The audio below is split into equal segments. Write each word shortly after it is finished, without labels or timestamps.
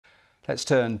Let's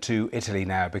turn to Italy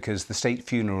now, because the state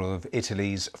funeral of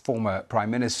Italy's former Prime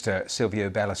Minister Silvio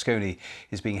Berlusconi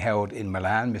is being held in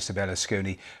Milan. Mr.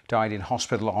 Berlusconi died in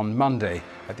hospital on Monday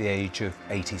at the age of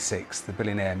 86. The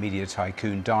billionaire media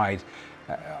tycoon died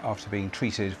after being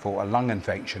treated for a lung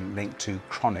infection linked to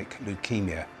chronic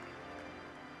leukemia.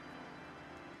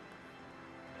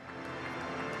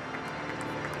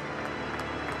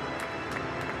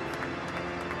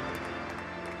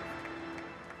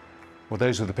 Well,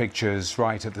 those were the pictures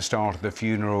right at the start of the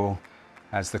funeral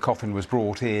as the coffin was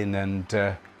brought in,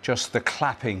 and just the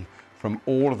clapping from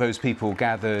all of those people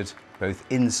gathered both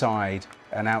inside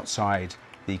and outside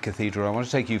the cathedral. I want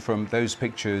to take you from those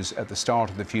pictures at the start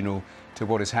of the funeral to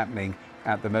what is happening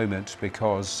at the moment,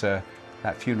 because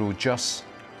that funeral just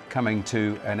coming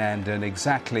to an end, and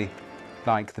exactly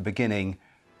like the beginning,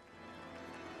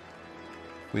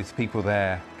 with people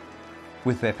there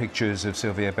with their pictures of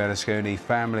Silvio Berlusconi,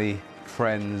 family,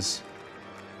 friends,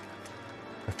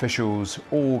 officials,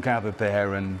 all gathered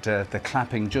there, and the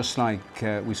clapping, just like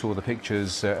we saw the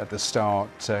pictures at the start,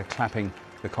 clapping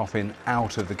the coffin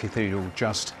out of the cathedral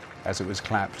just as it was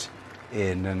clapped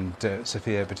in. And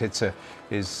Sofia Batista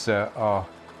is our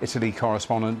Italy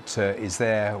correspondent, is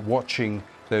there watching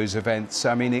those events.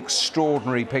 I mean,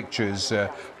 extraordinary pictures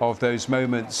of those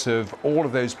moments of all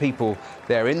of those people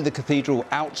there in the cathedral,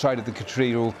 outside of the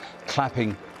cathedral,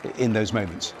 clapping in those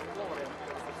moments.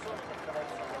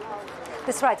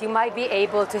 That's right, you might be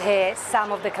able to hear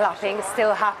some of the clapping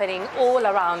still happening all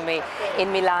around me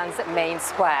in Milan's main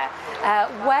square.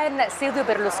 When Silvio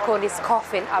Berlusconi's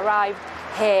coffin arrived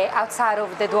here outside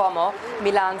of the Duomo,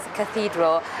 Milan's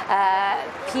cathedral,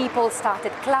 people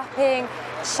started clapping,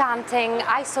 chanting.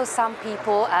 I saw some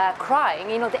people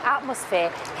crying. You know, the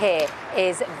atmosphere here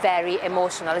is very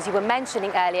emotional. As you were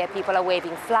mentioning earlier, people are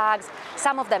waving flags,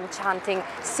 some of them chanting,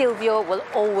 "Silvio will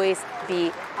always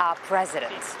be our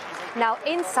president." Now,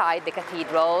 inside the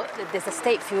cathedral, there's a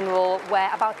state funeral where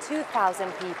about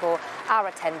 2,000 people are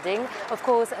attending. Of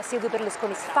course, Silvio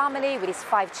Berlusconi's family with his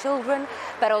 5 children,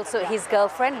 but also his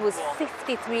girlfriend, who's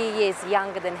 53 years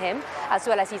younger than him, as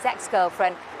well as his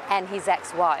ex-girlfriend and his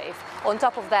ex-wife. On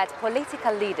top of that,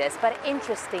 political leaders, but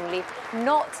interestingly,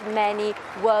 not many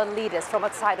world leaders from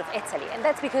outside of Italy. And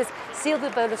that's because Silvio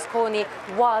Berlusconi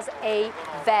was a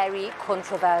very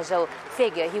controversial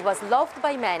figure. He was loved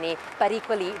by many, but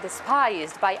equally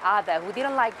despised by others who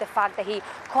didn't like the fact that he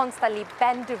constantly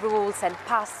bent the rules and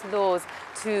passed laws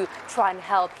to try and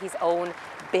help his own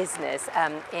business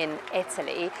in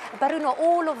Italy. But you know,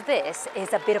 all of this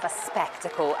is a bit of a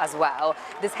spectacle as well.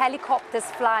 There's helicopters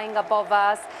flying above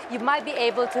us. You might be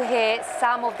able to hear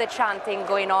some of the chanting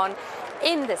going on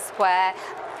in the square.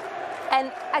 And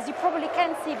as you probably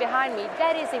can see behind me,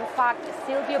 that is in fact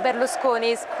Silvio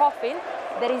Berlusconi's coffin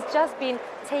that has just been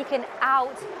taken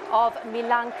out of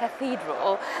Milan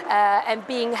Cathedral and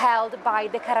being held by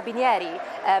the Carabinieri,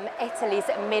 Italy's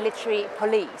military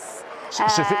police.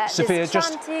 Sophia,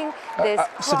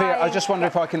 Sophia, I just wonder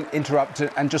if I can interrupt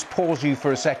and just pause you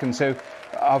for a second so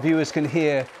our viewers can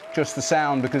hear just the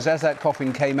sound, because as that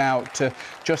coffin came out,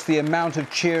 just the amount of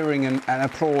cheering and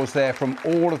applause there from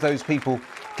all of those people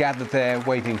gathered there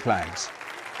waving flags.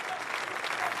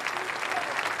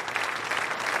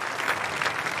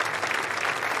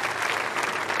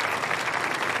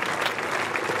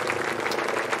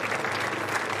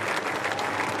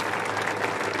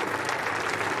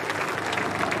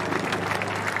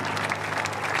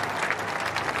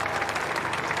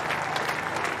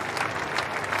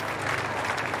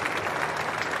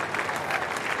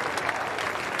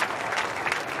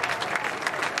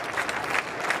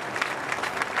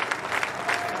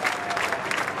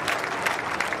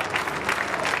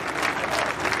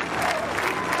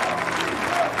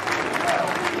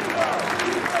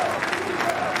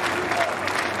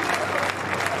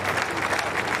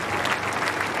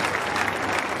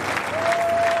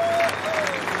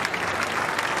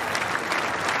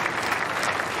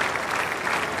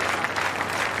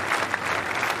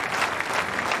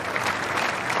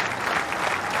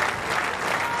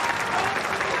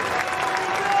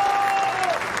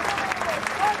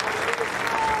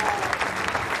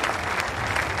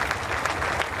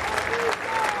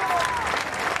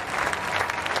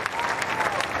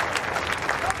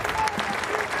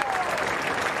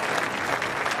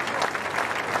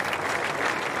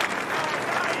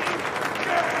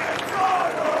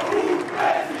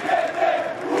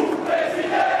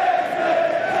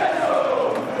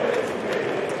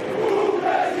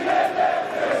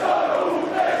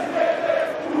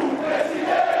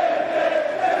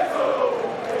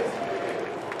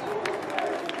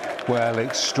 Well,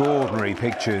 extraordinary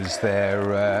pictures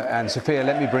there. And Sophia,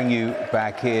 let me bring you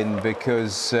back in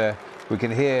because we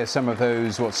can hear some of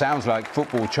those, what sounds like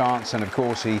football chants. And of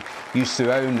course, he used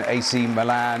to own AC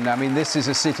Milan. I mean, this is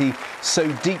a city so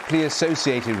deeply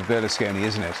associated with Berlusconi,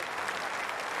 isn't it?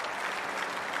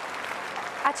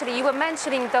 Actually, you were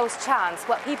mentioning those chants.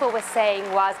 What people were saying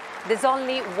was, there's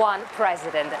only one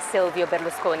president, Silvio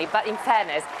Berlusconi, but in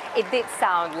fairness, it did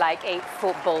sound like a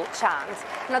football chant.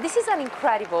 Now, this is an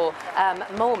incredible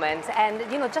moment, and,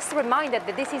 you know, just a reminder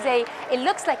that this is it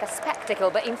looks like a spectacle,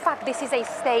 but in fact, this is a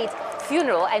state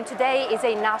funeral, and today is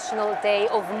a national day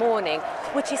of mourning,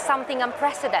 which is something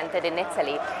unprecedented in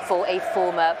Italy for a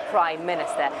former prime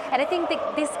minister. And I think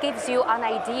that this gives you an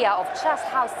idea of just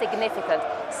how significant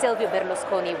Silvio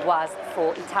Berlusconi was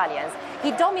for Italians.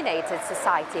 He dominated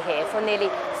society here for nearly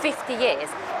 50 years,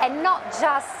 and not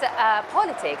just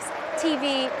politics,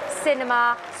 TV,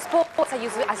 cinema, sports,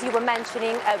 as you were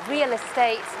mentioning, real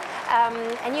estate,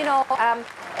 and you know,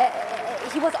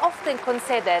 he was often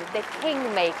considered the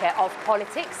kingmaker of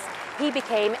politics. He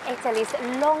became Italy's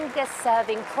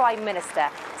longest-serving prime minister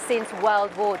since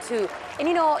World War II. And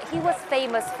you know, he was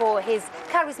famous for his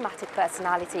charismatic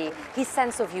personality, his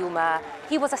sense of humor.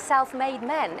 He was a self-made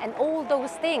man, and all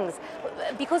those things.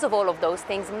 Because of all of those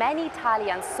things, many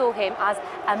Italians saw him as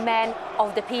a man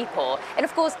of the people. And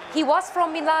of course, he was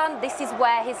from Milan. This is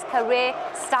where his career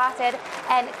started.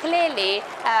 And clearly,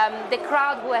 the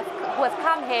crowd who have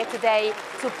come here today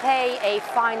to say a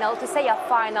final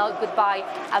goodbye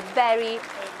are very,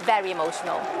 very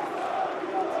emotional.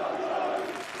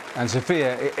 And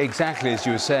Sophia, exactly as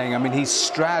you were saying, I mean, he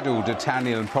straddled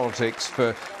Italian politics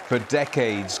for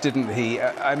decades, didn't he?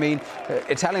 I mean,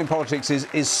 Italian politics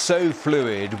is so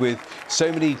fluid with so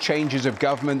many changes of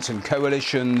governments and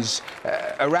coalitions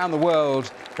around the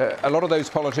world. A lot of those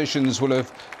politicians will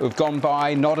have gone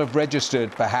by, not have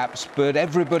registered perhaps, but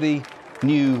everybody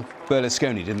knew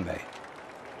Berlusconi, didn't they?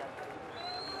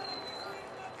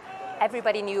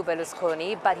 Everybody knew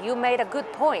Berlusconi, but you made a good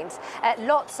point.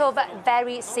 Lots of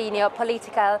very senior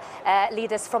political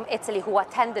leaders from Italy who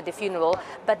attended the funeral,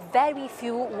 but very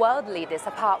few world leaders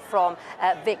apart from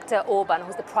Viktor Orban,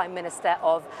 who's the Prime Minister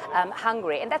of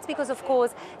Hungary. And that's because, of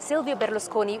course, Silvio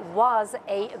Berlusconi was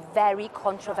a very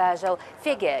controversial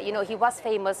figure. You know, he was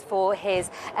famous for his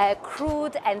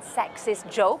crude and sexist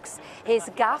jokes, his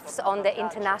gaffes on the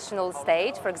international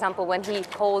stage, for example, when he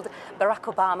called Barack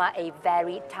Obama a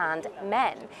very tanned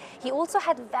man. He also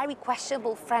had very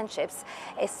questionable friendships,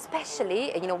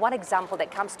 especially, you know, one example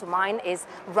that comes to mind is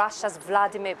Russia's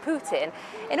Vladimir Putin.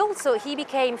 And also he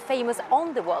became famous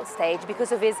on the world stage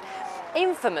because of his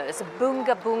infamous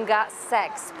bunga bunga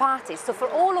sex parties. So for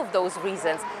all of those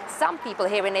reasons, some people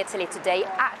here in Italy today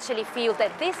actually feel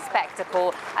that this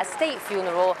spectacle, a state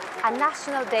funeral, a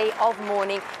national day of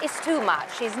mourning, is too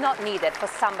much, is not needed for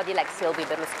somebody like Silvio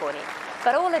Berlusconi.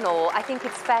 But all in all, I think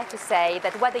it's fair to say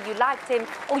that whether you liked him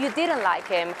or you didn't like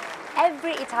him,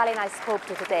 every Italian I spoke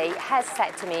to today has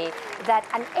said to me that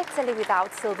an Italy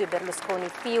without Silvio Berlusconi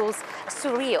feels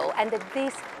surreal, and that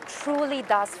this truly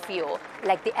does feel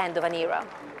like the end of an era.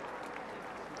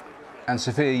 And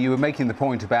Sophia, you were making the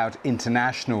point about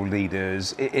international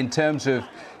leaders. In terms of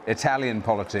Italian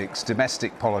politics,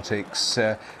 domestic politics,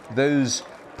 those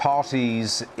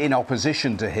parties in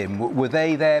opposition to him, were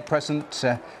they there present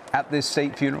at this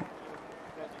state funeral?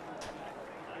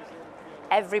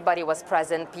 Everybody was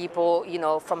present, people, you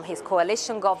know, from his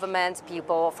coalition government,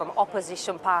 people from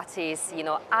opposition parties, you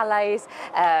know, allies,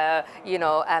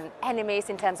 enemies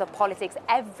in terms of politics.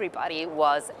 Everybody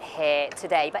was here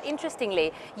today. But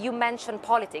interestingly, you mentioned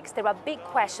politics. There are big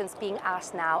questions being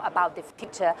asked now about the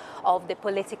future of the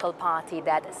political party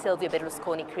that Silvio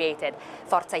Berlusconi created,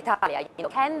 Forza Italia. You know,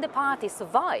 can the party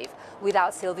survive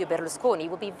without Silvio Berlusconi? It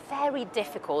would be very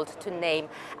difficult to name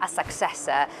a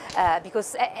successor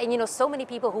because, you know, so many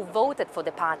people who voted for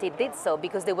the party did so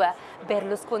because they were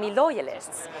Berlusconi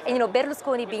loyalists. And, you know,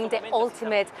 Berlusconi being the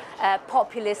ultimate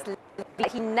populist,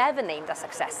 he never named a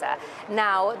successor.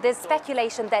 Now, there's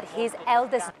speculation that his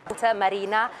eldest daughter,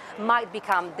 Marina, might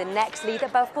become the next leader,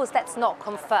 but of course that's not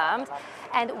confirmed.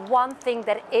 And one thing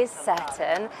that is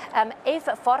certain, if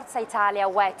Forza Italia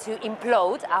were to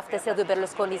implode after Silvio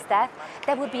Berlusconi's death,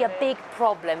 that would be a big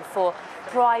problem for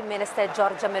Prime Minister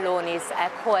Giorgia Meloni's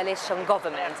coalition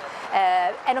government.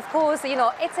 And of course, you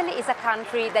know, Italy is a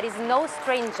country that is no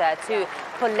stranger to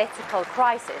political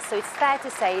crisis. So it's fair to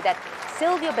say that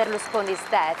Silvio Berlusconi's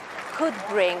death could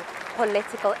bring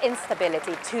political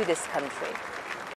instability to this country.